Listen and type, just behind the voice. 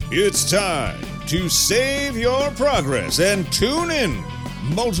It's time to save your progress and tune in.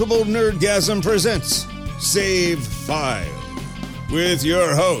 Multiple Nerdgasm presents Save File with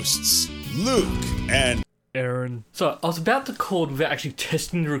your hosts, Luke and Aaron. So, I was about to record without actually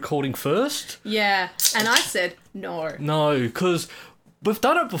testing the recording first. Yeah, and I said no. No, because we've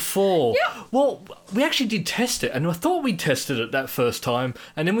done it before. Yeah. Well, we actually did test it, and I thought we tested it that first time,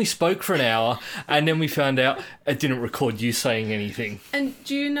 and then we spoke for an hour, and then we found out it didn't record you saying anything. And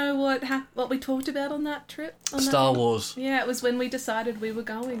do you know what we talked about on that trip? Star Wars. Yeah, it was when we decided we were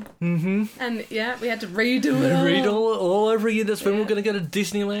going. Mm-hmm. And yeah, we had to redo it all. Read all over again. That's when we're going to go to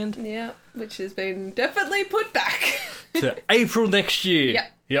Disneyland. Yeah, which has been definitely put back. To April next year.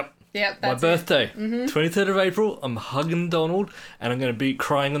 Yep. Yeah, My that's birthday, 23rd of April, I'm hugging Donald, and I'm going to be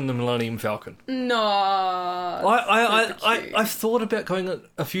crying on the Millennium Falcon. No. I've thought about going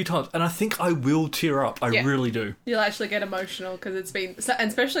a few times, and I think I will tear up. I really do. You'll actually get emotional because it's been, and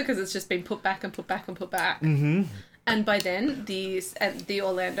especially because it's just been put back and put back and put back. Mm-hmm. And by then, the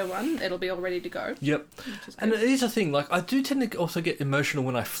Orlando one, it'll be all ready to go. Yep. And it is a thing, like, I do tend to also get emotional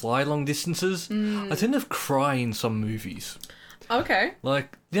when I fly long distances. I tend to cry in some movies. Okay.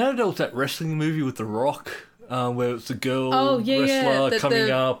 Like, you know, there was that wrestling movie with The Rock, where it's a girl wrestler coming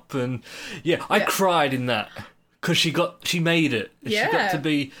up, and I cried in that because she made it. Yeah. She got to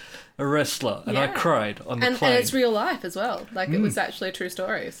be a wrestler, and I cried on the plane. And it's real life as well. Like, it was actually a true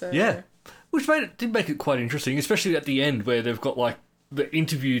story. So yeah, which did make it quite interesting, especially at the end where they've got like the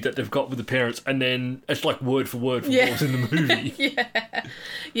interview that they've got with the parents, and then it's like word for word from what was in the movie.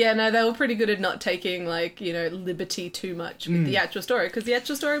 Yeah, no, they were pretty good at not taking, like, you know, liberty too much with the actual story, because the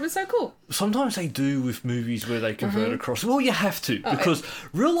actual story was so cool. Sometimes they do with movies where they convert across. Well, you have to, because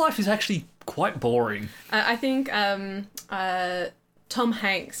real life is actually quite boring. I think Tom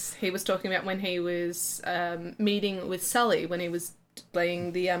Hanks, he was talking about when he was meeting with Sully, when he was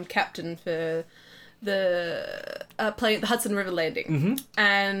playing the captain for playing at the Hudson River Landing,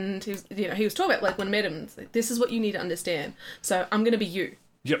 and he was talking about, like, when I met him, like, this is what you need to understand. So I'm going to be you.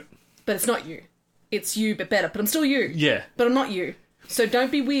 Yep. But it's not you. It's you, but better. But I'm still you. Yeah. But I'm not you. So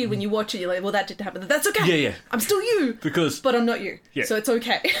don't be weird when you watch it. You're like, well, that didn't happen. That's okay. Yeah. I'm still you. But I'm not you. Yeah. So it's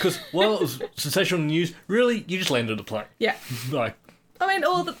okay. Because while it was sensational news, really, you just landed a plane. Yeah. Like. I mean,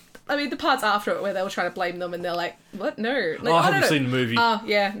 the parts after it where they were trying to blame them and they're like, what? No. Like, I haven't seen the movie. Oh,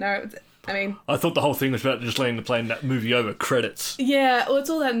 yeah, no. I mean... I thought the whole thing was about just landing the plane, that movie over, credits. Yeah, well, it's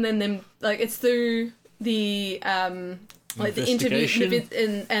all that, and then them, like, it's through the, like, the interview,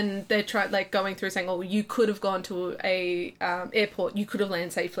 and they're going through saying, oh, you could have gone to a airport, you could have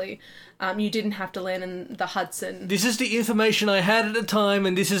landed safely, you didn't have to land in the Hudson. This is the information I had at the time,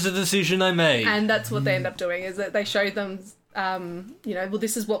 and this is a decision I made. And that's what they end up doing, is that they show them... well,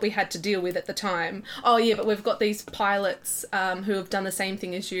 this is what we had to deal with at the time. Oh, yeah, but we've got these pilots who have done the same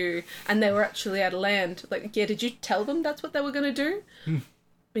thing as you, and they were actually out of land. Like, yeah, did you tell them that's what they were going to do? I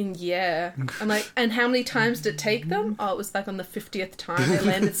mean, yeah. I'm like, and how many times did it take them? Oh, it was like on the 50th time they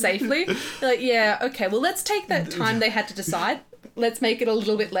landed safely. They're like, yeah, okay, well, let's take that time they had to decide. Let's make it a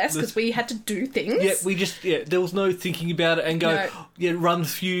little bit less, because we had to do things. Yeah, there was no thinking about it and go, run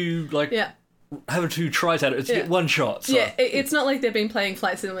through, like... Yeah. Have a few tries at it. It's get one shot. So. Yeah, it's not like they've been playing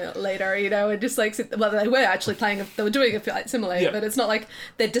Flight Simulator, you know, and just like, well, they were actually they were doing a Flight Simulator, but it's not like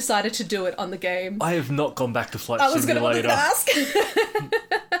they decided to do it on the game. I have not gone back to Flight Simulator. I was going to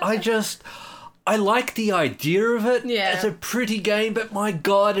ask. I like the idea of it. Yeah. It's a pretty game, but my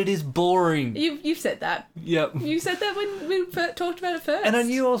God, it is boring. You've said that. Yep. You said that when we talked about it first. And I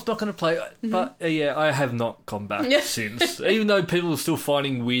knew I was not going to play it, but I have not gone back since. Even though people are still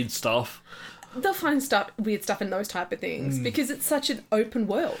finding weird stuff. They'll find weird stuff in those type of things because it's such an open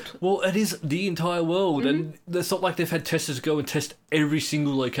world. Well, it is the entire world, and it's not like they've had testers go and test every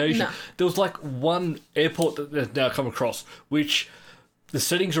single location. No. There was like one airport that they've now come across, which the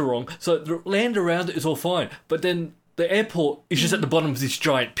settings are wrong, so the land around it is all fine, but then the airport is just at the bottom of this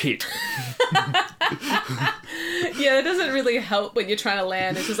giant pit. Yeah, it doesn't really help when you're trying to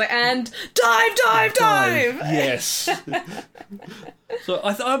land. It's just like, and dive! Yes. So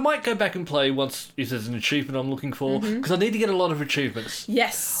I might go back and play once if there's an achievement I'm looking for, because I need to get a lot of achievements.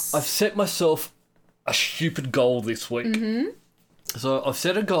 Yes. I've set myself a stupid goal this week. So I've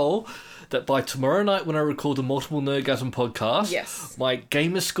set a goal that by tomorrow night when I record the Multiple Nerdgasm podcast, my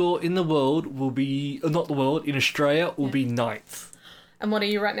gamer score in the world will be, not the world, in Australia will be 9th. And what are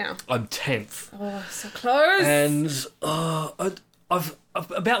you right now? I'm 10th. Oh, so close. And I've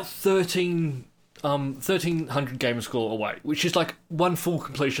about 1,300 gamer score away, which is like one full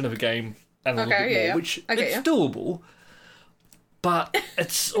completion of a game and a little bit more, which it's doable. But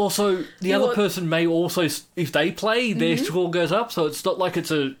it's also, the other person may also, if they play, their score goes up, so it's not like it's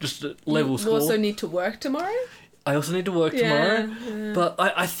just a level score. You also need to work tomorrow? I also need to work tomorrow, but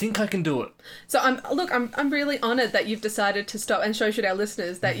I think I can do it. So I'm really honoured that you've decided to stop, and so should our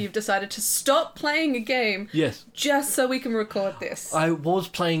listeners, that you've decided to stop playing a game. Yes. Just so we can record this. I was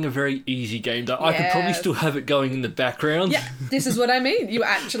playing a very easy game, though. I could probably still have it going in the background. Yeah, this is what I mean. You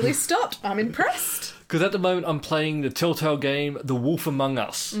actually stopped. I'm impressed. Because at the moment I'm playing the Telltale game The Wolf Among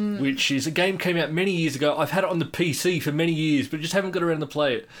Us, which is a game came out many years ago. I've had it on the PC for many years, but just haven't got around to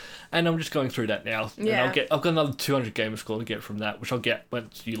play it. And I'm just going through that now. Yeah. And I've got another 200 gamer score to get from that, which I'll get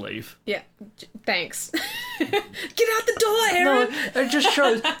once you leave. Yeah. Thanks. Get out the door, Aaron! No, it just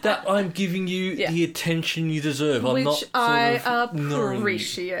shows that I'm giving you the attention you deserve. I'm which I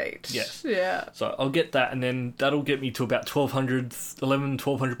appreciate. Yes. Yeah. So I'll get that, and then that'll get me to about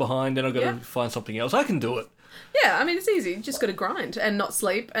 1200 behind. Then I've got to find something else. I can do it. Yeah, I mean, it's easy. You just got to grind and not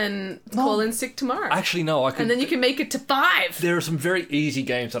sleep and call in sick tomorrow. Actually, no, I can. And then you can make it to 5. There are some very easy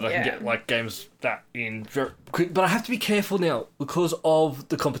games that I can get, like games that in very quick. But I have to be careful now because of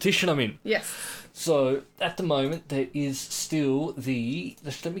the competition I'm in. Yes. So, at the moment, there is still the...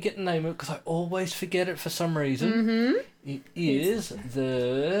 Let me get the name of it because I always forget it for some reason. Mm-hmm. It is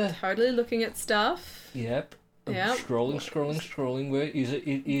the... Totally looking at stuff. Yep. Scrolling. Where is it?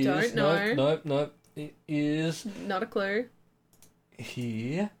 It is... Don't know. Nope. It is... Not a clue.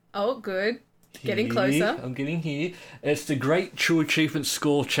 Here. Oh, good. Getting closer. I'm getting here. It's the Great True Achievement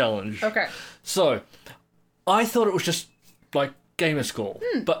Score Challenge. Okay. So, I thought it was just, like, gamer score.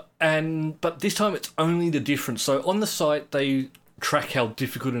 But this time it's only the difference. So, on the site, they track how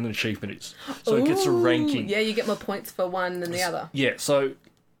difficult an achievement is. So, it gets a ranking. Yeah, you get more points for one than the other. Yeah, so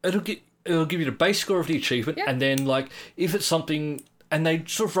it'll give you the base score of the achievement, and then, like, if it's something... And they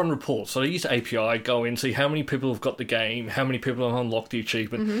sort of run reports. So they use the API, go in, see how many people have got the game, how many people have unlocked the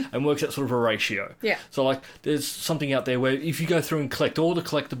achievement, and works out sort of a ratio. Yeah. So, like, there's something out there where if you go through and collect all the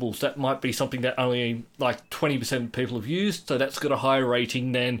collectibles, that might be something that only, like, 20% of people have used. So that's got a higher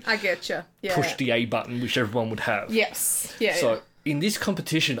rating than... I getcha. Yeah. Push the A button, which everyone would have. Yes. Yeah. So... In this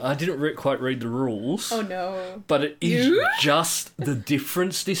competition, I didn't quite read the rules. Oh, no. But it is just the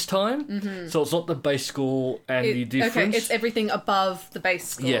difference this time. Mm-hmm. So it's not the base score and the difference. Okay, it's everything above the base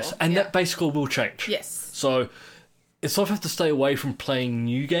score. Yes, and that base score will change. Yes. So it's sort of have to stay away from playing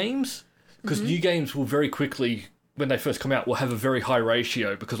new games, because new games will very quickly, when they first come out, will have a very high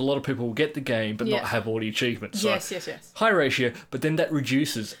ratio, because a lot of people will get the game but not have all the achievements. So yes. High ratio, but then that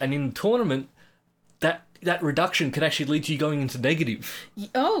reduces. And in the tournament, that reduction can actually lead to you going into negative.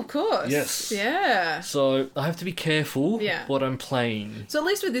 Oh, of course. Yes. Yeah. So I have to be careful what I'm playing. So at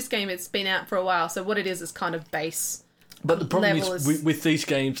least with this game, it's been out for a while. So what it is kind of base. But the problem is with these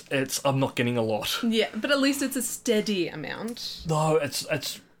games, I'm not getting a lot. Yeah, but at least it's a steady amount. No,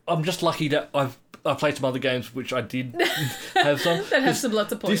 I'm just lucky that I've played some other games which I did have some. That have some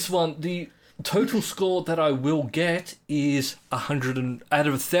lots of points. This one, the total score that I will get is 100 out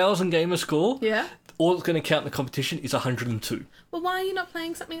of 1,000 gamer score. Yeah. All it's going to count in the competition is 102. Well, why are you not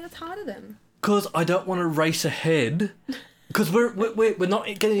playing something that's harder then? Because I don't want to race ahead. Because we're not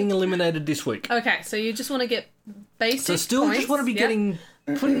getting eliminated this week. Okay, so you just want to get basic So still points. just want to be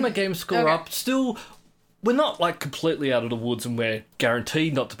putting my game score up. Still, we're not like completely out of the woods and we're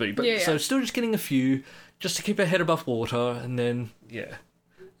guaranteed not to be. But so still just getting a few, just to keep our head above water, and then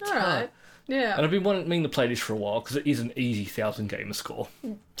All right. Yeah. And I've been wanting to play this for a while because it is an easy 1,000 gamer score.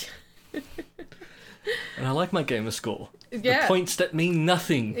 And I like my gamer score. Yeah. The points that mean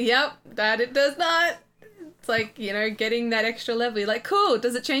nothing. Yep, that it does not. It's like, getting that extra level. You're like, cool,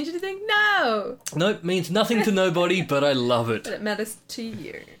 does it change anything? No. Nope, means nothing to nobody, but I love it. But it matters to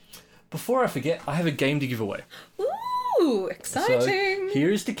you. Before I forget, I have a game to give away. Ooh, exciting. So, here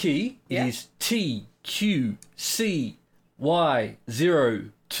is the key. It is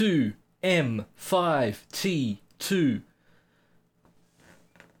TQCY02M5T2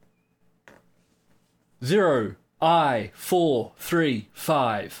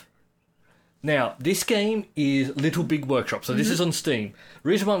 0I435. Now, this game is Little Big Workshop, so this is on Steam. The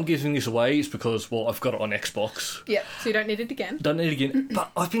reason why I'm giving this away is because, I've got it on Xbox. Yeah, so you don't need it again. Don't need it again. But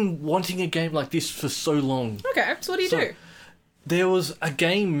I've been wanting a game like this for so long. Okay, so what do you do? There was a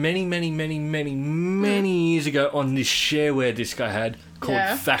game many years ago on this shareware disc I had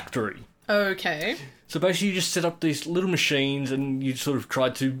called Factory. Okay. So basically you just set up these little machines and you sort of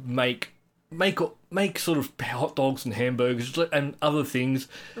tried to make sort of hot dogs and hamburgers and other things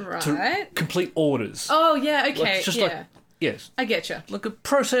to complete orders. Oh, yeah, okay. Yes. I get you. Like a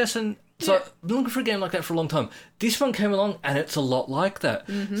process and So I've been looking for a game like that for a long time. This one came along and it's a lot like that.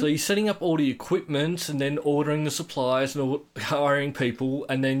 Mm-hmm. So you're setting up all the equipment and then ordering the supplies and hiring people,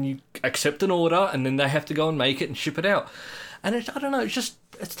 and then you accept an order and then they have to go and make it and ship it out. And I don't know,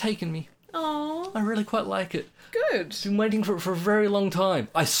 it's taken me. Aww. I really quite like it. Good. I've been waiting for it for a very long time.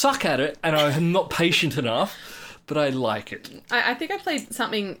 I suck at it and I'm not patient enough, but I like it. I think I played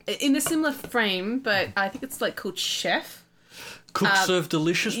something in a similar frame, but I think it's like called Chef. Cook, serve,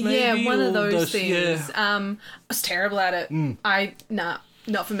 delicious, maybe? Yeah, one of those things. Yeah. I was terrible at it. Not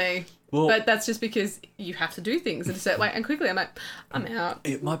for me. Well, but that's just because you have to do things in a certain way, and quickly I'm like, I'm out.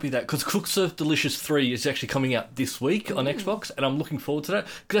 It might be that, because Cook, Serve, Delicious 3 is actually coming out this week on Xbox, and I'm looking forward to that,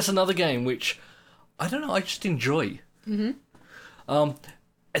 because that's another game which, I don't know, I just enjoy. Mm-hmm.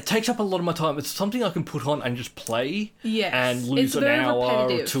 It takes up a lot of my time. It's something I can put on and just play, and lose an hour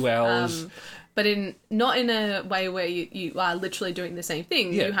or 2 hours. But not in a way where you are literally doing the same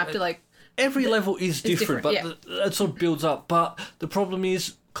thing. Yeah, you have to like... Every level is different, but it sort of builds up. But the problem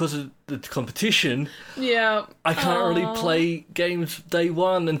is, because of the competition, I can't really play games day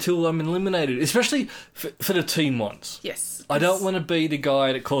one until I'm eliminated, especially for the team ones. Yes. I don't want to be the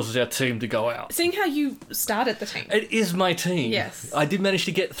guy that causes our team to go out. Seeing how you started the team. It is my team. Yes. I did manage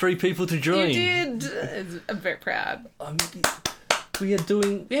to get 3 people to join. You did. I'm very proud. We're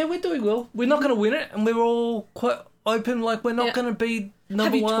doing well. We're not going to win it, and we're all quite open, like we're not going to be number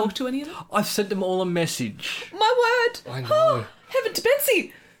one. Have you talked to any of them? I've sent them all a message. My word! I know. Oh, heaven to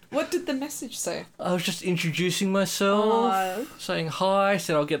Betsy! What did the message say? I was just introducing myself, saying hi,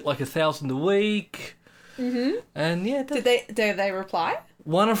 said I'll get like 1,000 a week. Mm-hmm. And did they reply?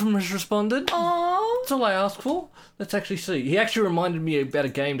 One of them has responded. Aww. That's all I asked for. Let's actually see. He actually reminded me about a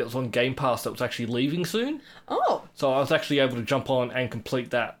game that was on Game Pass that was actually leaving soon. Oh. So I was actually able to jump on and complete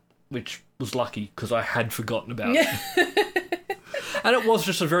that, which was lucky because I had forgotten about it. And it was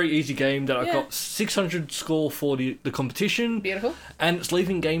just a very easy game that I got 600 score for the competition. Beautiful. And it's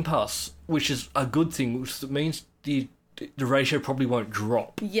leaving Game Pass, which is a good thing, which means the ratio probably won't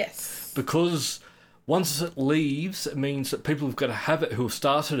drop. Yes. Because once it leaves, it means that people have got to have it who have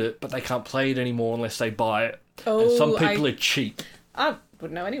started it, but they can't play it anymore unless they buy it. Oh, and some people are cheap. I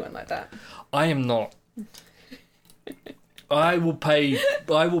wouldn't know anyone like that. I am not. I will pay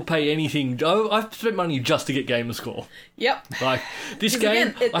anything. I've spent money just to get Gamer Score. Yep. Like this game,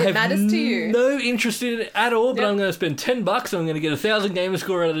 again, it I have matters to you. No interest in it at all. But I'm going to spend $10 and I'm going to get 1,000 Gamer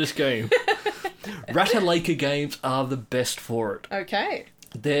Score out of this game. Ratalaika Games are the best for it. Okay.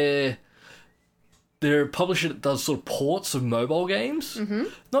 They're a publisher that does sort of ports of mobile games. Mm-hmm.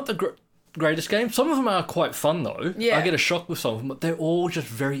 Not the greatest games. Some of them are quite fun though. Yeah. I get a shock with some of them, but they're all just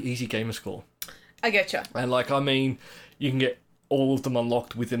very easy Gamer Score. I get you. And you can get all of them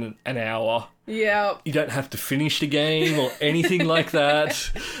unlocked within an hour. Yeah. You don't have to finish the game or anything like that.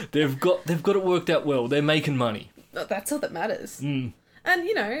 They've got it worked out well. They're making money. That's all that matters. Mm. And,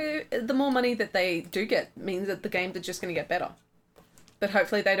 the more money that they do get means that the games are just going to get better. But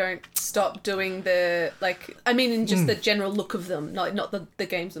hopefully they don't stop doing the, the general look of them, not the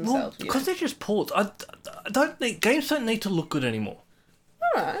games themselves. Because they're just ports. Games don't need to look good anymore.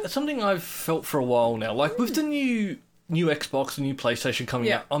 All right. It's something I've felt for a while now. Like, with the new Xbox and new PlayStation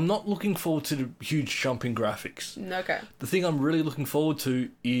coming out, I'm not looking forward to the huge jump in graphics. Okay. The thing I'm really looking forward to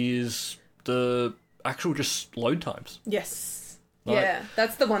is the actual just load times. Yes.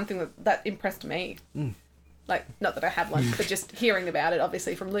 That's the one thing that impressed me. Mm. Like, not that I have one, but just hearing about it,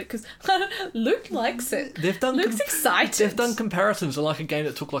 obviously, from Luke, because Luke likes it. Luke's excited. They've done comparisons, and like a game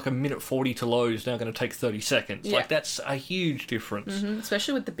that took like 1:40 to load is now going to take 30 seconds. Yeah. Like, that's a huge difference. Mm-hmm.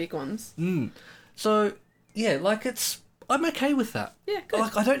 Especially with the big ones. Mm. So, I'm okay with that. Yeah, good.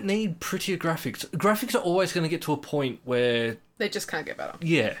 Like, I don't need prettier graphics. Graphics are always going to get to a point where... They just can't get better.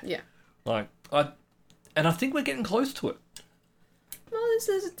 Yeah. Yeah. And I think we're getting close to it. Well,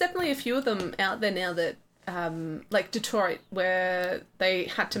 there's definitely a few of them out there now that... like Detroit, where they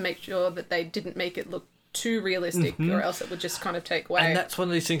had to make sure that they didn't make it look too realistic, or else it would just kind of take away. And that's one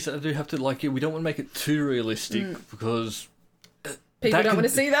of these things that I do have to we don't want to make it too realistic because people don't want to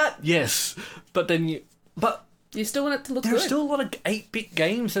see that. Yes, but you still want it to look good. There are still a lot of 8-bit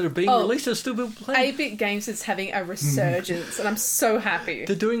games that are being released that are still being played. 8-bit games is having a resurgence, and I'm so happy.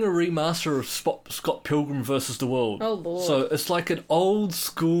 They're doing a remaster of Scott Pilgrim vs. the World. Oh, Lord. So it's like an old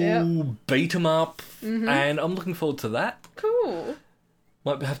school beat 'em up, and I'm looking forward to that. Cool.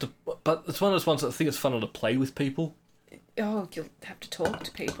 Might have to, but it's one of those ones that I think it's funner to play with people. Oh, you'll have to talk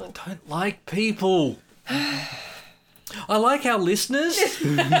to people. I don't like people. I like our listeners.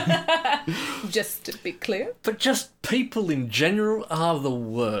 Just to be clear. But just people in general are the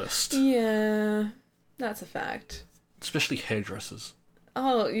worst. Yeah, that's a fact. Especially hairdressers.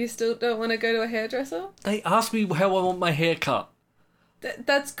 Oh, you still don't want to go to a hairdresser? They asked me how I want my hair cut.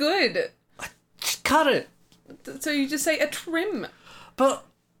 That's good. Just cut it. So you just say a trim. But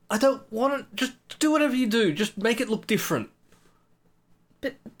I don't want it. Just do whatever you do. Just make it look different.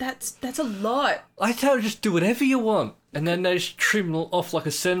 But that's a lot. I tell you, just do whatever you want. And then they just trim off like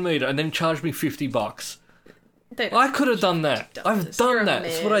a centimetre and then charge me $50. I could have done that. I've done that.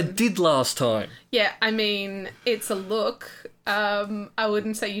 It's what I did last time. Yeah, I mean, it's a look. I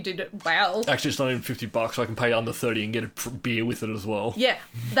wouldn't say you did it well. Actually, it's not even $50. I can pay under 30 and get a beer with it as well. Yeah,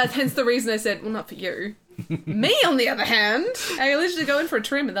 that's hence the reason I said, well, not for you. Me, on the other hand, I literally go in for a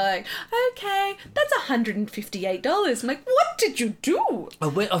trim and they're like, okay, that's $158. I'm like, what did you do?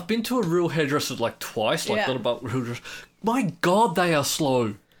 I've been to a real hairdresser like twice, like not about real hairdresser. My God, they are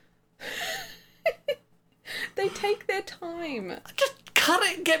slow. They take their time. Just cut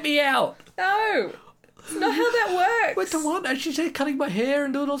it and get me out. No. It's not how that works. Went to what? And she said cutting my hair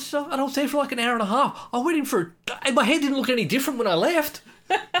and doing all this stuff. And I was there for like an hour and a half. I went in for... And my hair didn't look any different when I left.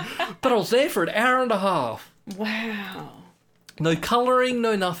 But I was there for an hour and a half. Wow. No colouring,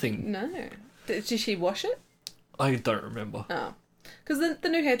 no nothing. No. Did she wash it? I don't remember. Oh. Because the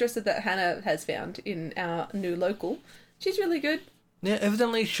new hairdresser that Hannah has found in our new local, she's really good. Yeah,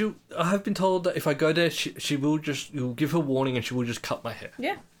 evidently I have been told that if I go there, she will just... You'll give her warning and she will just cut my hair.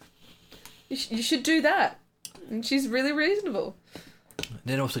 Yeah. You should do that. And she's really reasonable.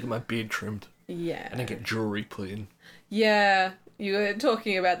 Then also get my beard trimmed. Yeah. And then get jewellery put in. Yeah. You were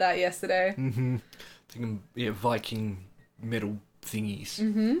talking about that yesterday. Mm-hmm. Thinking, Viking metal thingies.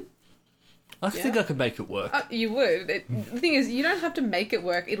 Mm-hmm. I think I could make it work. You would. The thing is, you don't have to make it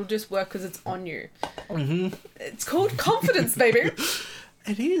work. It'll just work because it's on you. Mm-hmm. It's called confidence, baby.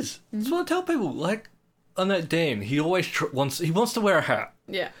 It is. Mm-hmm. That's what I tell people. Like, I know Dan, he always wants to wear a hat.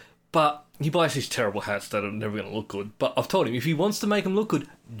 Yeah. But he buys these terrible hats that are never going to look good. But I've told him, if he wants to make them look good,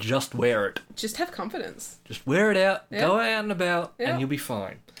 just wear it. Just have confidence. Just wear it out, go out and about, and you'll be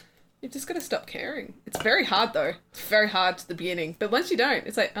fine. You've just got to stop caring. It's very hard, though. It's very hard to the beginning. But once you don't,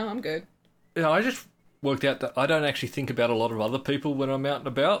 it's like, oh, I'm good. Yeah, I just worked out that I don't actually think about a lot of other people when I'm out and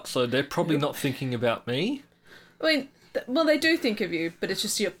about, so they're probably not thinking about me. I mean, well, they do think of you, but it's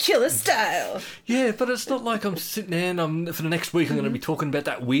just your killer style. Yeah, but it's not like I'm sitting there and for the next week I'm going to be talking about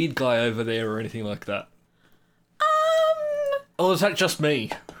that weird guy over there or anything like that. Or is that just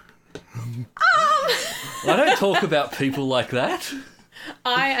me? I don't talk about people like that.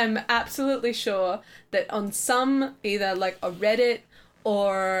 I am absolutely sure that on some, either like a Reddit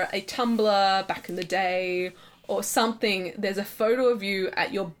or a Tumblr back in the day or something, there's a photo of you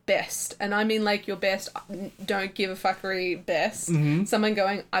at your best. And I mean like your best, don't give a fuckery best. Mm-hmm. Someone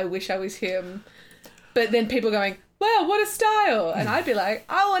going, I wish I was him. But then people going, wow, what a style. And I'd be like,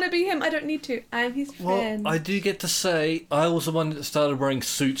 I want to be him. I don't need to. I'm his friend. Well, I do get to say, I was the one that started wearing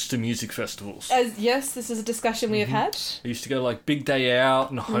suits to music festivals. Yes, this is a discussion we have had. I used to go like Big Day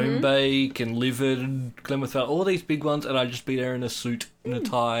Out and Home Bake and Livid and Glenmouth Valley, all these big ones, and I'd just be there in a suit and a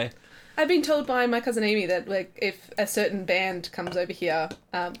tie. I've been told by my cousin Amy that like if a certain band comes over here,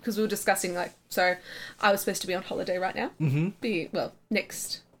 because we were discussing like, so I was supposed to be on holiday right now. Mm-hmm.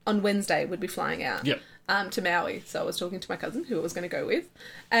 On Wednesday would be flying out. Yep. To Maui. So I was talking to my cousin who I was going to go with.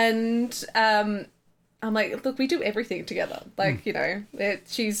 And I'm like, look, we do everything together. Like, you know,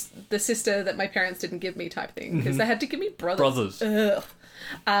 she's the sister that my parents didn't give me type thing. Because they had to give me brothers. Ugh.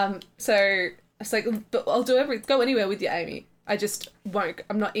 So I was like, but I'll go anywhere with you, Amy. I just won't.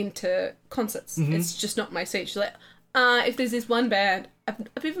 I'm not into concerts. It's just not my scene. She's like, if there's this one band,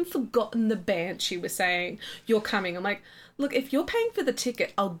 I've even forgotten the band she was saying, you're coming. I'm like, look, if you're paying for the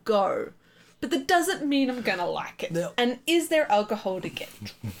ticket, I'll go. But that doesn't mean I'm going to like it. No. And is there alcohol to get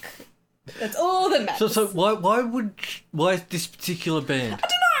drunk? That's all that matters. So why this particular band? I don't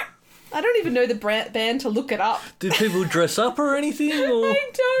know. I don't even know the band to look it up. Did people dress up or anything? Or?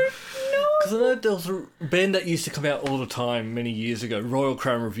 I don't know. Because I know there was a band that used to come out all the time many years ago, Royal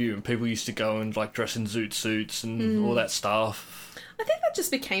Crown Review, and people used to go and like dress in zoot suits and all that stuff. I think that just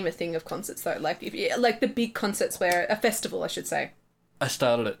became a thing of concerts though. Like like the big concerts where a festival, I should say. I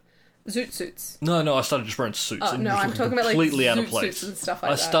started it. Zoot suits. No, I started just wearing suits. Oh, no, I'm talking about like completely out of zoot place. Suits and stuff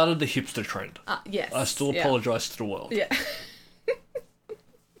like that. I started the hipster trend. Yes. I still apologise to the world. Yeah.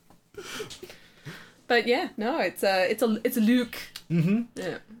 But yeah, no, it's a Luke. Mm-hmm.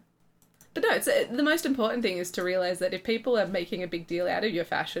 Yeah. But no, the most important thing is to realise that if people are making a big deal out of your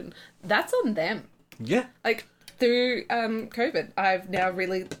fashion, that's on them. Yeah. Like through COVID, I've now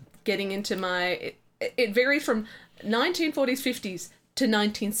really getting into my. It varies from 1940s, 50s. To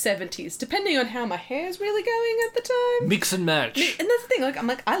 1970s, depending on how my hair's really going at the time. Mix and match. And that's the thing, I'm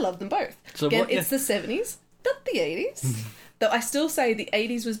like, I love them both. So again, it's the 70s, not the 80s. Though I still say the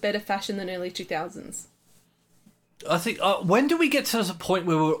 80s was better fashion than early 2000s. I think, when do we get to the point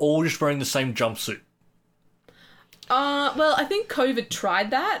where we're all just wearing the same jumpsuit? Well, I think COVID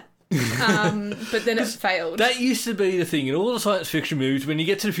tried that, but then it failed. That used to be the thing in all the science fiction movies. When you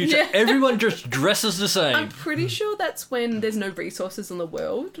get to the future, everyone just dresses the same. I'm pretty sure that's when there's no resources in the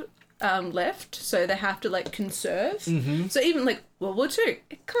world left, so they have to, like, conserve. Mm-hmm. So even, like, World War II,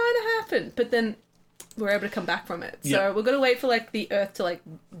 it kind of happened, but then we're able to come back from it. So we're going to wait for, like, the Earth to, like,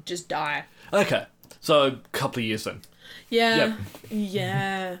 just die. Okay. So, a couple of years then. Yeah.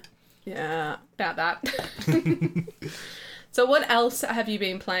 Yep. Yeah. About that. So what else have you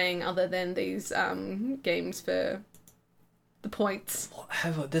been playing other than these games for the points?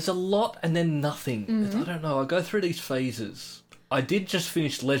 There's a lot and then nothing. Mm-hmm. I don't know. I go through these phases. I did just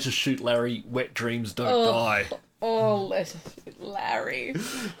finish Leisure Suit Larry, Wet Dreams Don't Die. Oh, Leisure Suit Larry.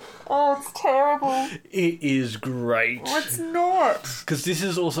 Oh, it's terrible. It is great. Oh, it's not. Because this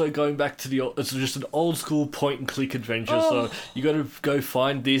is also going back to it's just an old school point and click adventure, so you got to go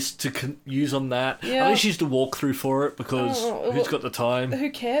find this to use on that. Yeah. I just used a walkthrough for it because who's got the time?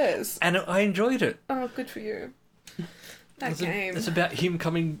 Who cares? And I enjoyed it. Oh, good for you. That game. It's about him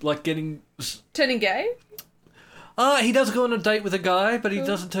turning gay? He does go on a date with a guy, but he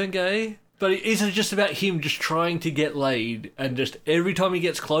doesn't turn gay. But it isn't just about him just trying to get laid, and just every time he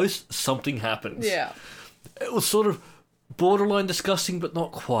gets close, something happens. Yeah. It was sort of borderline disgusting, but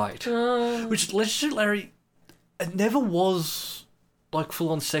not quite. Which Leisure Suit Larry, it never was like full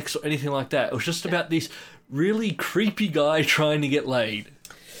on sex or anything like that. It was just about this really creepy guy trying to get laid.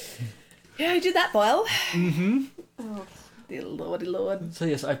 Yeah, he did that well. Mm-hmm. Oh, dear lordy lord. So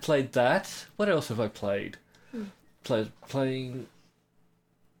yes, I played that. What else have I played? Playing...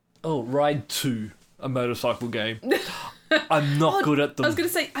 Oh, Ride 2, a motorcycle game. I'm not good at them. I was going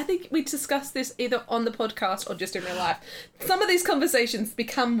to say, I think we discussed this either on the podcast or just in real life. Some of these conversations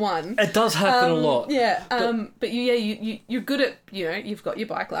become one. It does happen a lot. Yeah, but you're good at, you've got your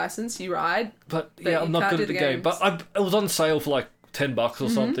bike license, you ride. But yeah, I'm not good at the game. But it was on sale for like $10 or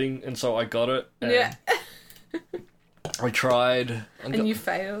something, and so I got it. Yeah. I tried. And you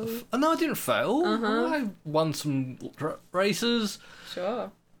failed? Oh, no, I didn't fail. I won some races.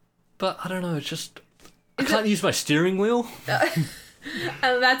 Sure. But I don't know, it's just... I can't use my steering wheel.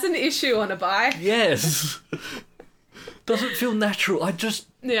 And that's an issue on a bike. Yes. Doesn't feel natural.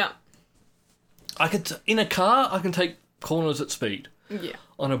 Yeah. In a car, I can take corners at speed. Yeah.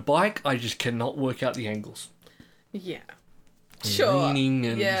 On a bike, I just cannot work out the angles. Yeah. Sure. Leaning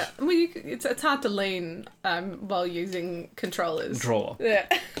and... Yeah. Well, it's hard to lean while using controllers. Controller. Yeah.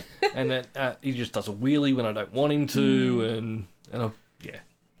 And then he just does a wheelie when I don't want him to, yeah.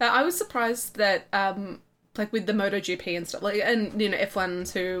 I was surprised that, like with the MotoGP and stuff, like, and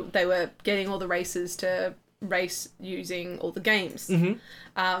F1s who they were getting all the races to race using all the games,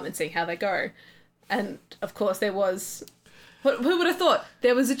 and seeing how they go, and of course there was. Who would have thought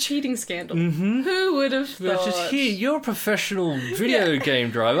there was a cheating scandal? Mm-hmm. Who would have thought? Just here, you're a professional video game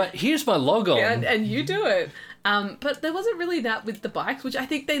driver. Here's my log on, and you do it. But there wasn't really that with the bikes, which I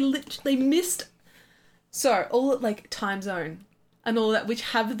think they missed. So all like Time Zone and all that, which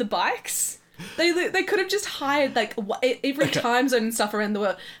have the bikes, they could have just hired like every time zone and stuff around the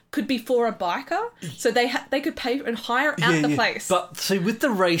world could be for a biker, so they could pay and hire out the place. But see, with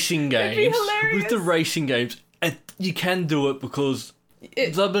the racing games, you can do it because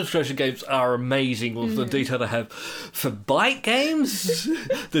the demonstration games are amazing with the detail they have. For bike games,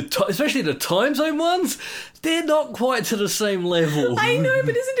 especially the Time Zone ones, they're not quite to the same level. I know,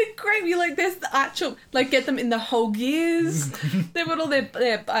 but isn't it great? You like there's the actual get them in the whole gears. They've got all their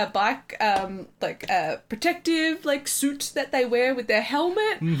bike protective suits that they wear with their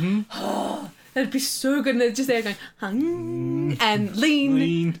helmet. Mm-hmm. Oh, that'd be so good. And they're just there going and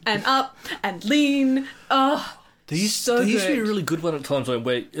lean and up and lean. Oh. There used to be a really good one at Time Zone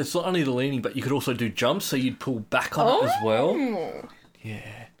where it's not only the leaning, but you could also do jumps, so you'd pull back on it as well.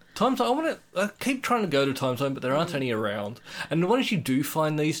 Yeah. Time Zone, I keep trying to go to Time Zone, but there aren't any around. And the ones you do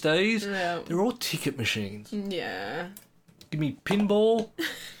find these days, they're all ticket machines. Yeah. Give me pinball.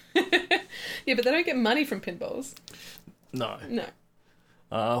 Yeah, but they don't get money from pinballs. No.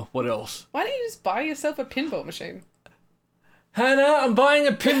 No. What else? Why don't you just buy yourself a pinball machine? Hannah, I'm buying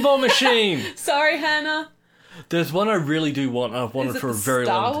a pinball machine! Sorry, Hannah. There's one I really do want. I've wanted for a very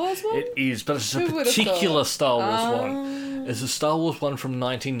long time. Star Wars one? It is, but it's a particular Star Wars one. It's a Star Wars one from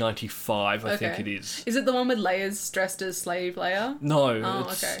 1995, I think it is. Is it the one with Leia's dressed as Slave Leia? No.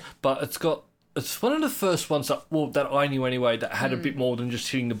 Okay. But it's one of the first ones that I knew anyway that had a bit more than just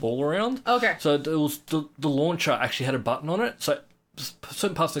hitting the ball around. Okay. So it was the launcher actually had a button on it. So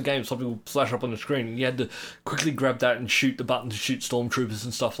certain parts of the game, something will flash up on the screen, and you had to quickly grab that and shoot the button to shoot stormtroopers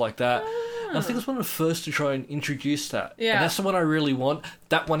and stuff like that. And I think it was one of the first to try and introduce that. Yeah. And that's the one I really want.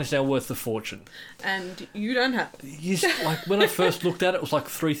 That one is now worth a fortune. And you don't have it. Yes, like when I first looked at it, it was like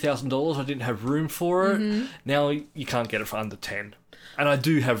 $3,000. I didn't have room for it. Mm-hmm. Now you can't get it for under 10. And I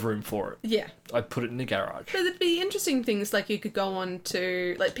do have room for it. Yeah. I put it in the garage. But there'd be interesting things like you could go on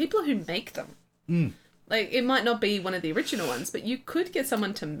to, like, people who make them. Mm. Like, it might not be one of the original ones, but you could get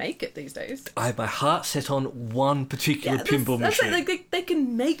someone to make it these days. I have my heart set on one particular pinball machine. Like, they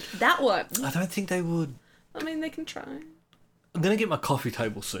can make that one. I don't think they would. I mean, they can try. I'm going to get my coffee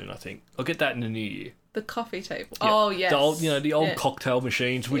table soon, I think. I'll get that in the new year. The coffee table. Yeah. Oh, yes. The old cocktail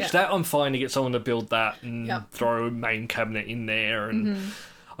machines, which that I'm fine to get someone to build that and throw a main cabinet in there. And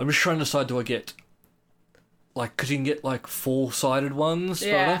I'm just trying to decide, do I get... Like, because you can get, like, 4-sided ones.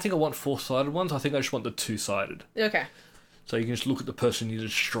 Yeah. But I don't think I want 4-sided ones. I think I just want the 2-sided. Okay. So you can just look at the person you're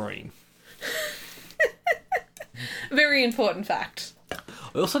destroying. Very important fact.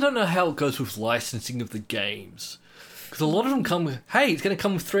 I also don't know how it goes with licensing of the games. Because a lot of them come with, hey, it's going to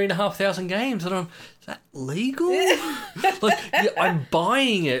come with 3,500 games. And is that legal? I'm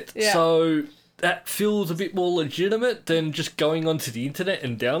buying it. Yeah. So that feels a bit more legitimate than just going onto the internet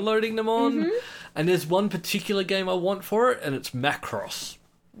and downloading them on. Mm-hmm. And there's one particular game I want for it, and it's Macross.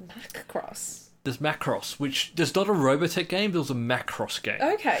 Macross? There's Macross, which there's not a Robotech game, there's a Macross game.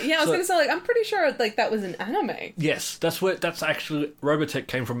 Okay, yeah, I was going to say, like, I'm pretty sure like that was an anime. Yes, that's actually Robotech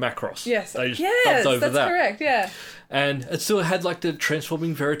came from Macross. Yes, they just dubbed over that's correct. Yeah, and it still had like the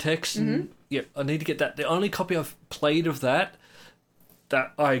transforming Veritex. And yeah, I need to get that. The only copy I've played of that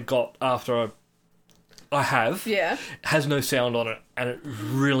I got after I have has no sound on it, and it's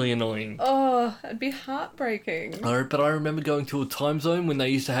really annoying. Oh, it'd be heartbreaking. But I remember going to a time zone when they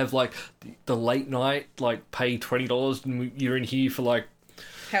used to have like the late night, like pay $20 and you're in here for like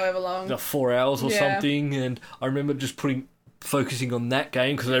however long, like 4 hours or something. And I remember just focusing on that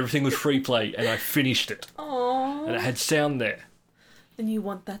game because everything was free play, and I finished it. Aww. And it had sound there. And you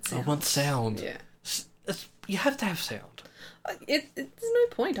want that sound? I want sound. Yeah. You have to have sound. There's no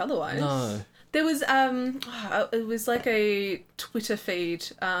point otherwise. No. There was it was like a Twitter feed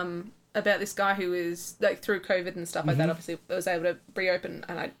about this guy who was like through COVID and stuff like that. Obviously, was able to reopen,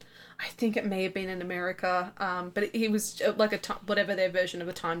 and I think it may have been in America, but he was like whatever their version of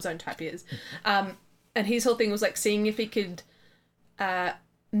a time zone type is, and his whole thing was like seeing if he could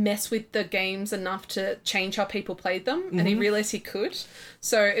mess with the games enough to change how people played them, and he realized he could.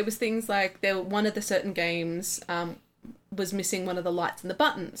 So it was things like one of the certain games. Was missing one of the lights and the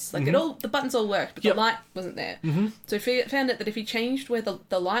buttons. Like the buttons all worked, but the light wasn't there. So he found out that if he changed where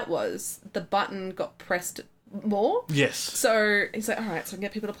the light was, the button got pressed more. Yes. So he's like, all right, so I can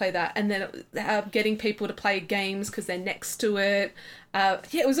get people to play that, and then getting people to play games because they're next to it.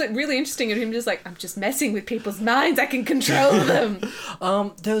 It was like really interesting, and him just like, I'm just messing with people's minds. I can control them.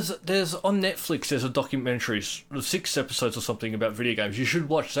 There's on Netflix. There's a documentary, 6 episodes or something about video games. You should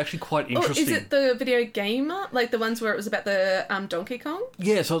watch. It's actually quite interesting. Is it the Video Gamer, like the ones where it was about the Donkey Kong?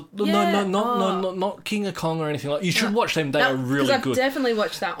 Yeah. So no, not King of Kong or anything like. You should watch them. They are really good. I've definitely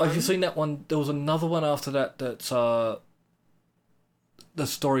watched that one. Have you seen that one? There was another one after that. That's the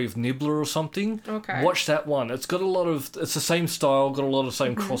story of Nibbler or something. Okay. Watch that one. It's got a lot of... It's the same style, got a lot of the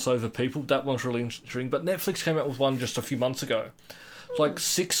same crossover people. That one's really interesting. But Netflix came out with one just a few months ago. It's like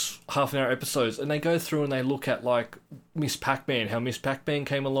 6 half-an-hour episodes. And they go through and they look at, like, Miss Pac-Man, how Miss Pac-Man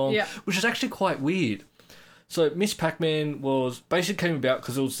came along. Yeah. Which is actually quite weird. So Miss Pac-Man basically came about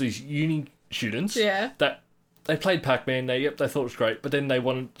because there was these uni students that... They played Pac-Man, they thought it was great, but then they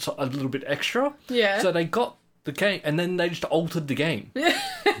wanted a little bit extra. Yeah. So they got the game, and then they just altered the game.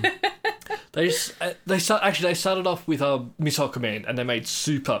 They started off with Missile Command, and they made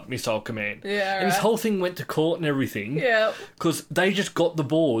Super Missile Command. Yeah, and this whole thing went to court and everything. Yeah. Because they just got the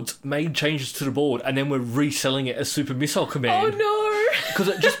boards, made changes to the board, and then were reselling it as Super Missile Command. Oh no! Because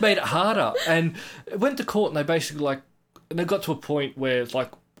it just made it harder, and it went to court, and they basically they got to a point where it's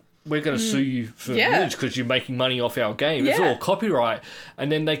like, we're going to sue you for millage because you're making money off our game. It's all copyright.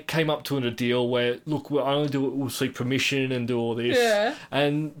 And then they came up to a deal where, look, we'll seek permission and do all this. Yeah.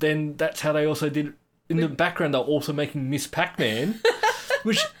 And then that's how they also did... In the background, they're also making Miss Pac-Man,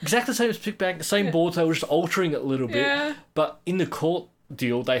 which exactly the same as Pac-Man, same boards, they were just altering it a little bit. Yeah. But in the court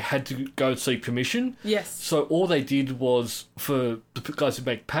deal, they had to go seek permission. Yes. So all they did was, for the guys who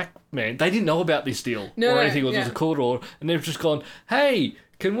make Pac-Man, they didn't know about this deal or anything. It was a court order. And they've just gone, hey...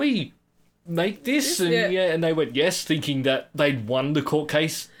 Can we make this? And and they went yes, thinking that they'd won the court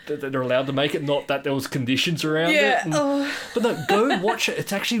case, that they're allowed to make it, not that there was conditions around it. And, but no, go watch it.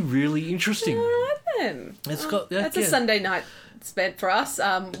 It's actually really interesting. fun. It's got that's a Sunday night spent for us.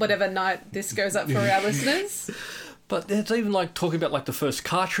 Whatever night this goes up for our listeners. But it's even like talking about like the first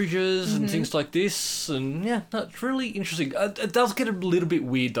cartridges and things like this, and yeah, that's really interesting. It does get a little bit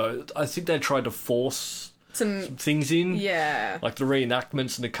weird though. I think they tried to force some things in. Yeah. Like the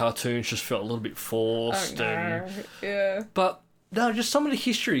reenactments and the cartoons just felt a little bit forced. Oh, no. Yeah. But no, just some of the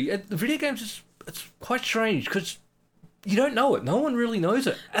history. The video games, it's quite strange because you don't know it. No one really knows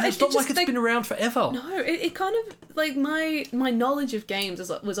it. And it's not like it's been around forever. No, it kind of, like, my knowledge of games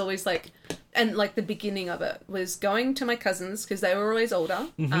was always, like, and, like, the beginning of it was going to my cousins, because they were always older,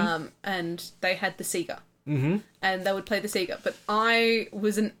 and they had the Sega. Mm-hmm. And they would play the Sega. But I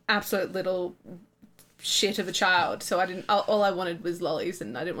was an absolute little shit of a child, so all I wanted was lollies,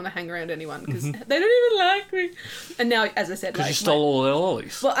 and I didn't want to hang around anyone, because they don't even like me. And now, as I said, because you stole all their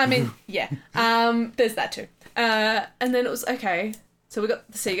lollies. Well, I mean, yeah. There's that too. And then it was, okay, so we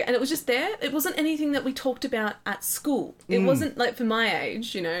got the Sega, and it was just there. It wasn't anything that we talked about at school. It wasn't, like, for my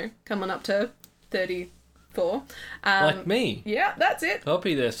age, you know, coming up to 34. Like me. Yeah, that's it. I'll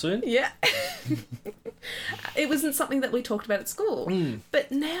be there soon. Yeah. It wasn't something that we talked about at school.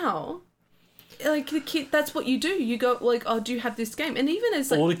 But now, like, the kid, that's what you do. You go, like, oh, do you have this game? And even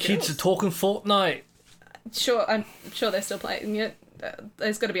as, like, all the kids are talking Fortnite. Sure, I'm sure they're still playing it.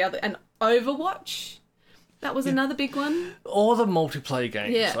 There's got to be other... And Overwatch... That was another big one. All the multiplayer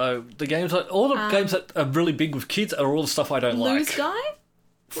games. Yeah. So the games, all the games that are really big with kids are all the stuff I don't like. Lose Guy?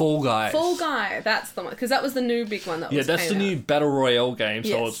 Fall Guys. Fall Guy, that's the one. Because that was the new big one that was that's the new Battle Royale game. So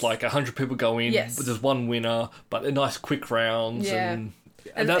Yes. it's like 100 people go in, but there's one winner, but they're nice quick rounds. Yeah.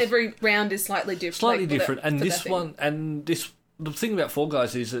 And every round is slightly different. Slightly different. And this one, the thing about Fall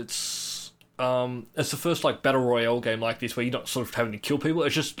Guys is it's the first like Battle Royale game like this where you're not sort of having to kill people.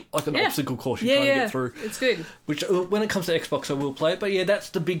 It's just like an obstacle course you're trying to get through. It's good. Which, when it comes to Xbox, I will play it. But yeah, that's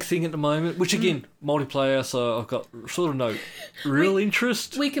the big thing at the moment. Which, again, multiplayer, so I've got sort of no real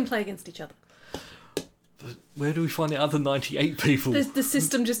interest. We can play against each other. Where do we find the other 98 people? The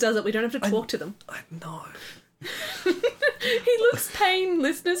system just does it. We don't have to talk to them. I know. He looks pain,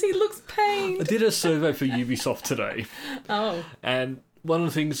 listeners. He looks pain. I did a survey for Ubisoft today. Oh. And one of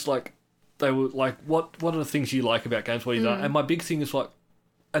the things, like, they were like, what are the things you like about games? What you don't? And my big thing is like,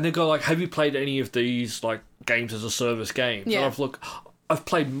 and they go like, have you played any of these like games as a service games? Yeah. And I've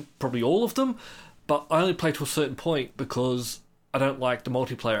played probably all of them, but I only play to a certain point because I don't like the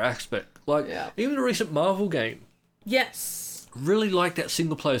multiplayer aspect. Like even the recent Marvel game. Yes. Really like that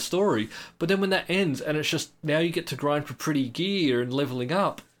single player story, but then when that ends and it's just now you get to grind for pretty gear and leveling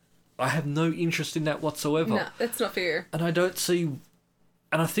up, I have no interest in that whatsoever. No, that's not fair. And I don't see.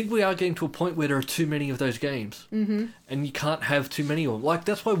 And I think we are getting to a point where there are too many of those games. Mm-hmm. And you can't have too many of them. Like,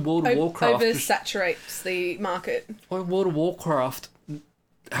 that's why World of Warcraft... Oversaturates the market. Why World of Warcraft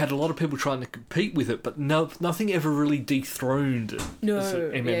had a lot of people trying to compete with it, but nothing ever really dethroned it as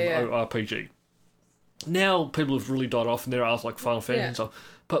an MMORPG. Now people have really died off and there are like Final Fantasy and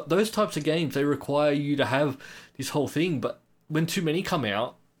stuff. But those types of games, they require you to have this whole thing. But when too many come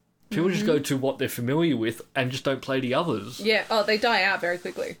out, people just go to what they're familiar with and just don't play the others. Yeah. Oh, they die out very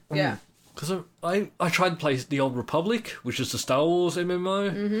quickly. Yeah. Because I tried to play the Old Republic, which is the Star Wars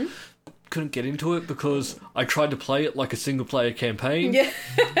MMO. Mm-hmm. Couldn't get into it because I tried to play it like a single-player campaign. Yeah.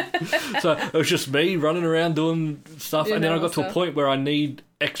 So it was just me running around doing stuff, and then I got to a point where I need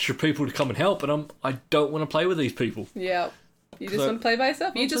extra people to come and help, and I don't want to play with these people. Yeah. You just want to play by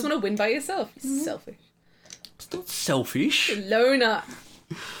yourself. You just want to win by yourself. You're selfish. It's not selfish. Loner.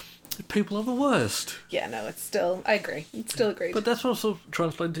 People are the worst. Yeah, no, I agree. It's still agreed. But that's what I'm sort of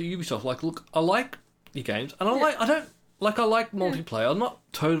translating to Ubisoft. Like, look, I like your games, and I like multiplayer. I'm not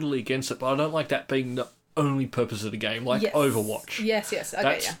totally against it, but I don't like that being the only purpose of the game, like Overwatch. Yes.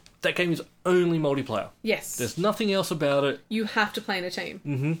 Okay, That game is only multiplayer. Yes. There's nothing else about it. You have to play in a team.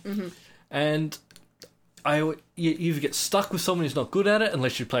 Mm-hmm. Mm-hmm. And you either get stuck with someone who's not good at it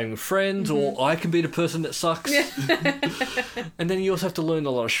unless you're playing with friends, or I can be the person that sucks. And then you also have to learn a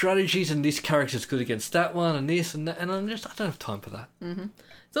lot of strategies, and this character's good against that one, and this and that, and I don't have time for that. Mm-hmm.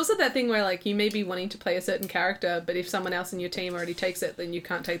 It's also that thing where, like, you may be wanting to play a certain character, but if someone else in your team already takes it, then you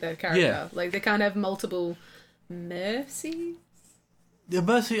can't take that character. Yeah. Like, they can't have multiple Mercy? Yeah,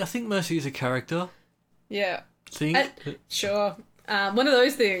 Mercy. I think Mercy is a character. Yeah. Thing. Sure. One of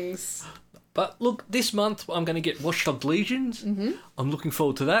those things. But look, this month I'm going to get Watch Dogs Legions. Mm-hmm. I'm looking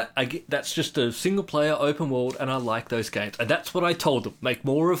forward to that. That's just a single-player open world, and I like those games. And that's what I told them. Make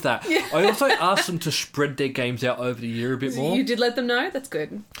more of that. Yeah. I also asked them to spread their games out over the year a bit more. You did let them know? That's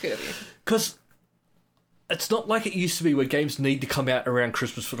good. Good of you. Because it's not like it used to be where games need to come out around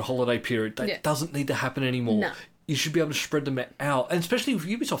Christmas for the holiday period. That doesn't need to happen anymore. No. you should be able to spread them out. And especially with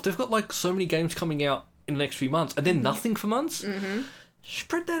Ubisoft, they've got like so many games coming out in the next few months, and then nothing for months. Mm-hmm.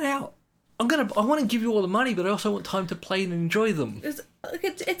 Spread that out. I want to give you all the money, but I also want time to play and enjoy them.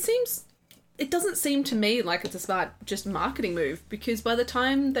 It doesn't seem to me like it's a smart just marketing move, because by the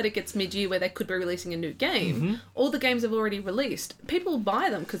time that it gets mid-year where they could be releasing a new game, all the games have already released. People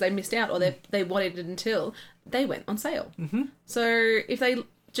buy them because they missed out, or they wanted it until they went on sale. Mm-hmm. So if they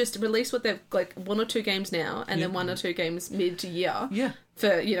just release what they've like 1 or 2 games now, and then 1 or 2 games mid-year,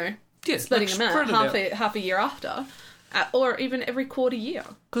 for splitting them out half a year after. Or even every quarter year.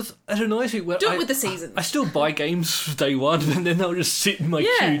 Because it annoys me. Do it with the seasons. I still buy games day one, and then they'll just sit in my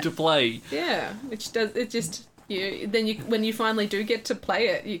queue to play. Yeah, which does it just when you finally do get to play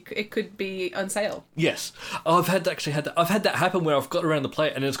it, it could be on sale. Yes, I've had that happen where I've got around to play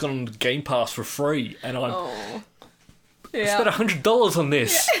it and it's gone on Game Pass for free, and I spent $100 on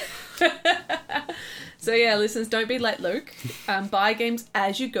this. So yeah, listeners, don't be like Luke. Buy games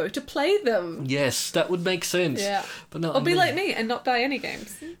as you go to play them. Yes, that would make sense. Yeah. But no, or be like me and not buy any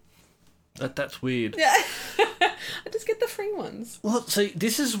games. That's weird. Yeah. I just get the free ones. Well, see,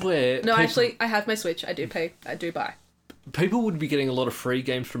 this is where... No, actually, I have my Switch. I do buy. People would be getting a lot of free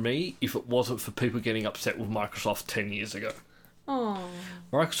games from me if it wasn't for people getting upset with Microsoft 10 years ago. Oh.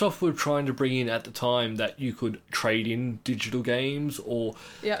 Microsoft were trying to bring in at the time that you could trade in digital games or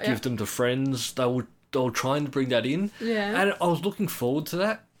give them to friends. They were trying to bring that in. Yeah. And I was looking forward to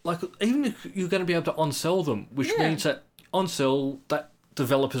that. Like, even if you're going to be able to on-sell them, which means that on-sell, that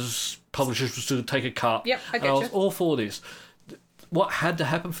developers, publishers was to take a cut. Yep, I get you. I was all for this. What had to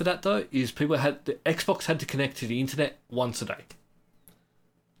happen for that, though, is the Xbox had to connect to the internet once a day.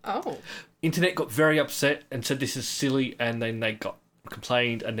 Oh. Internet got very upset and said this is silly, and then they got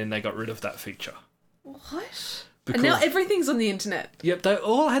complained, and then they got rid of that feature. What? And now everything's on the internet. Yep,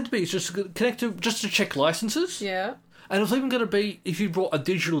 all it had to be is just connect to check licenses. Yeah. And it was even going to be, if you brought a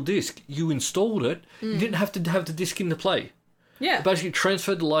digital disc, you installed it, you didn't have to have the disc in the play. Yeah. You basically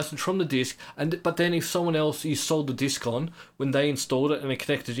transferred the license from the disc, but then if someone else you sold the disc on, when they installed it and it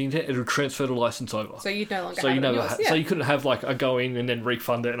connected to the internet, it would transfer the license over. So you'd no longer have it yours. So you couldn't have, like, I go in and then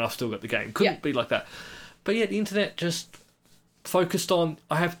refund it and I've still got the game. Couldn't be like that. But yeah, the internet just focused on,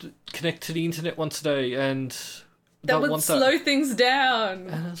 I have to connect to the internet once a day, and... That would slow things down.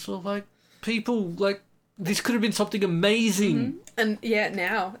 And it's sort of like, people, like, this could have been something amazing. Mm-hmm. And yeah,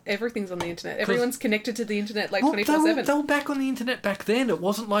 now everything's on the internet. Everyone's connected to the internet like 24/7. They were back on the internet back then. It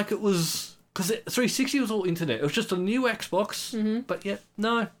wasn't like it was... Because 360 was all internet. It was just a new Xbox. But yet,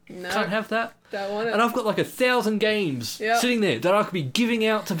 no, can't have that. Don't want it. And I've got like 1,000 games sitting there that I could be giving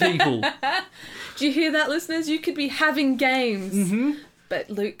out to people. Do you hear that, listeners? You could be having games. But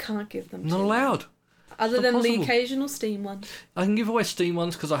Luke can't give them to Not allowed. Other than the occasional Steam one. I can give away Steam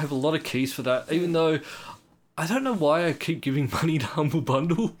ones because I have a lot of keys for that, even though I don't know why I keep giving money to Humble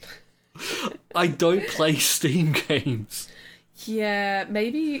Bundle. I don't play Steam games. Yeah,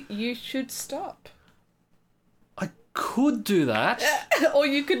 maybe you should stop. I could do that. Or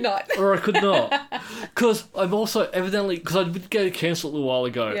you could not. Or I could not. Because I'm also evidently... Because I did go to cancel it a little while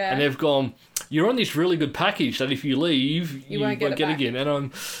ago, and they've gone, you're on this really good package that if you leave, you won't get it again. And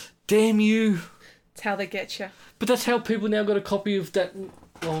I'm, damn you... It's how they get you. But that's how people now got a copy of that,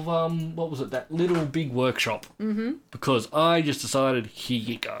 what was it, that Little Big Workshop. Because I just decided, here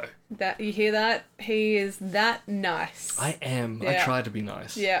you go. That you hear that? He is that nice. I am. I try to be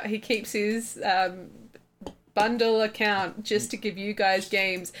nice. Yeah, he keeps his bundle account just to give you guys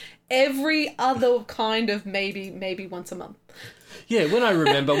games every other kind of maybe once a month. Yeah, when I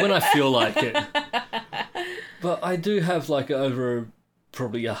remember, when I feel like it. But I do have like over...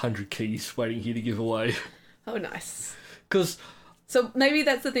 probably 100 keys waiting here to give away. Oh, nice. Because... So maybe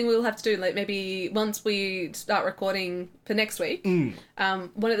that's the thing we'll have to do. Like maybe once we start recording for next week, one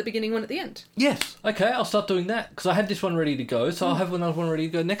at the beginning, one at the end. Yes. Okay, I'll start doing that. Because I had this one ready to go, so I'll have another one ready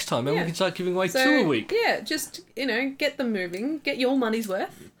to go next time. And we can start giving away 2 a week. Yeah, just, get them moving, get your money's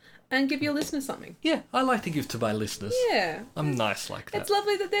worth, and give your listeners something. Yeah, I like to give to my listeners. Yeah. I'm nice like that. It's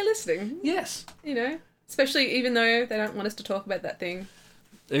lovely that they're listening. Yes. Especially even though they don't want us to talk about that thing.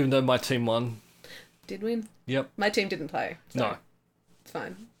 Even though my team won. Did win? Yep. My team didn't play. So no. It's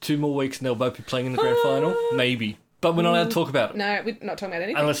fine. 2 more weeks and they'll both be playing in the grand final. Maybe. But we're not allowed to talk about it. No, we're not talking about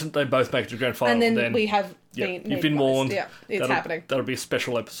anything. Unless they both make it to the grand final. And then we have been... You've been warned. Yeah, it's happening. That'll be a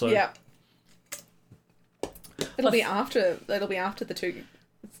special episode. Yeah. It'll be after the 2...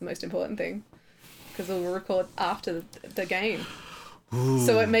 It's the most important thing. Because we'll record after the game. Ooh.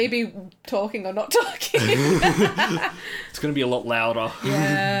 So it may be talking or not talking. It's going to be a lot louder.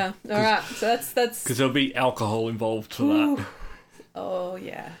 Yeah. All right. So that's... Because there'll be alcohol involved for that. Oh,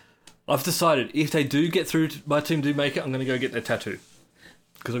 yeah. I've decided if they do get through, my team do make it, I'm going to go get their tattoo.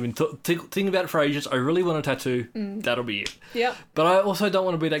 Because I've been thinking about it for ages. I really want a tattoo. That'll be it. Yep. But I also don't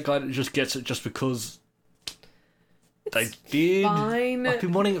want to be that guy that just gets it just because they did. Fine. I've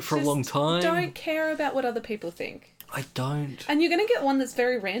been wanting it for a long time. Don't care about what other people think. I don't. And you're going to get one that's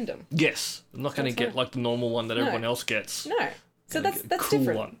very random. Yes. I'm not going to get like the normal one that everyone else gets. No. So that's cool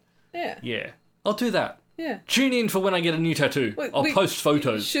different. One. Yeah. Yeah. I'll do that. Yeah. Tune in for when I get a new tattoo. I'll post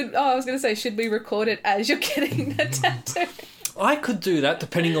photos. I was going to say, should we record it as you're getting the tattoo? I could do that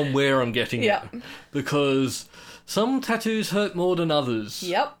depending on where I'm getting it. Because some tattoos hurt more than others.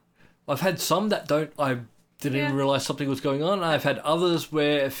 Yep. I've had some that I didn't even realise something was going on. I've had others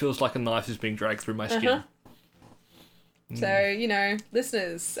where it feels like a knife is being dragged through my skin. So,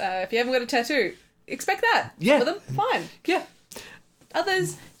 listeners, if you haven't got a tattoo, expect that. Yeah. Some of them, fine. Yeah.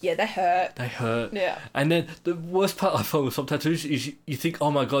 Others, they hurt. They hurt. Yeah. And then the worst part I find with some tattoos is you think,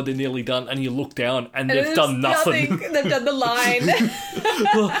 oh my God, they're nearly done. And you look down and they've done nothing. They've done the line.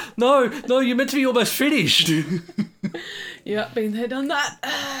 No, you're meant to be almost finished. Yep, been there, done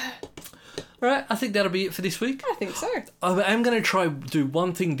that. Right, I think that'll be it for this week. I think so. I am going to try do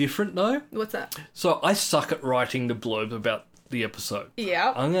one thing different though. What's that? So I suck at writing the blurb about the episode.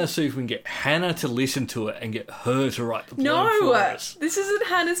 Yeah. I'm going to see if we can get Hannah to listen to it and get her to write the blurb for us. This isn't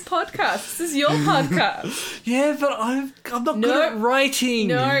Hannah's podcast. This is your podcast. Yeah, but I'm not good at writing.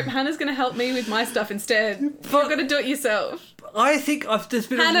 No, Hannah's going to help me with my stuff instead. But you're going to do it yourself. I think there's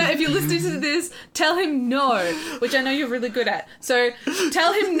been Hannah, if you're listening to this, tell him no, which I know you're really good at. So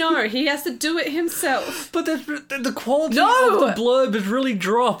tell him no. He has to do it himself. But the quality of the blurb has really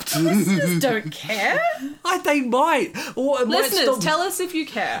dropped. Listeners don't care. They might. Or Listeners, tell us if you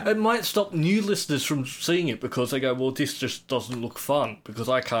care. It might stop new listeners from seeing it because they go, well, this just doesn't look fun because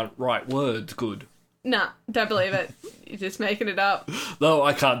I can't write words good. Nah, don't believe it. You're just making it up. No,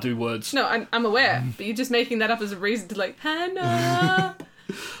 I can't do words. No, I'm aware, but you're just making that up as a reason to Hannah.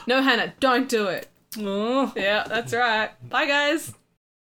 No, Hannah, don't do it. Oh. Yeah, that's right. Bye, guys.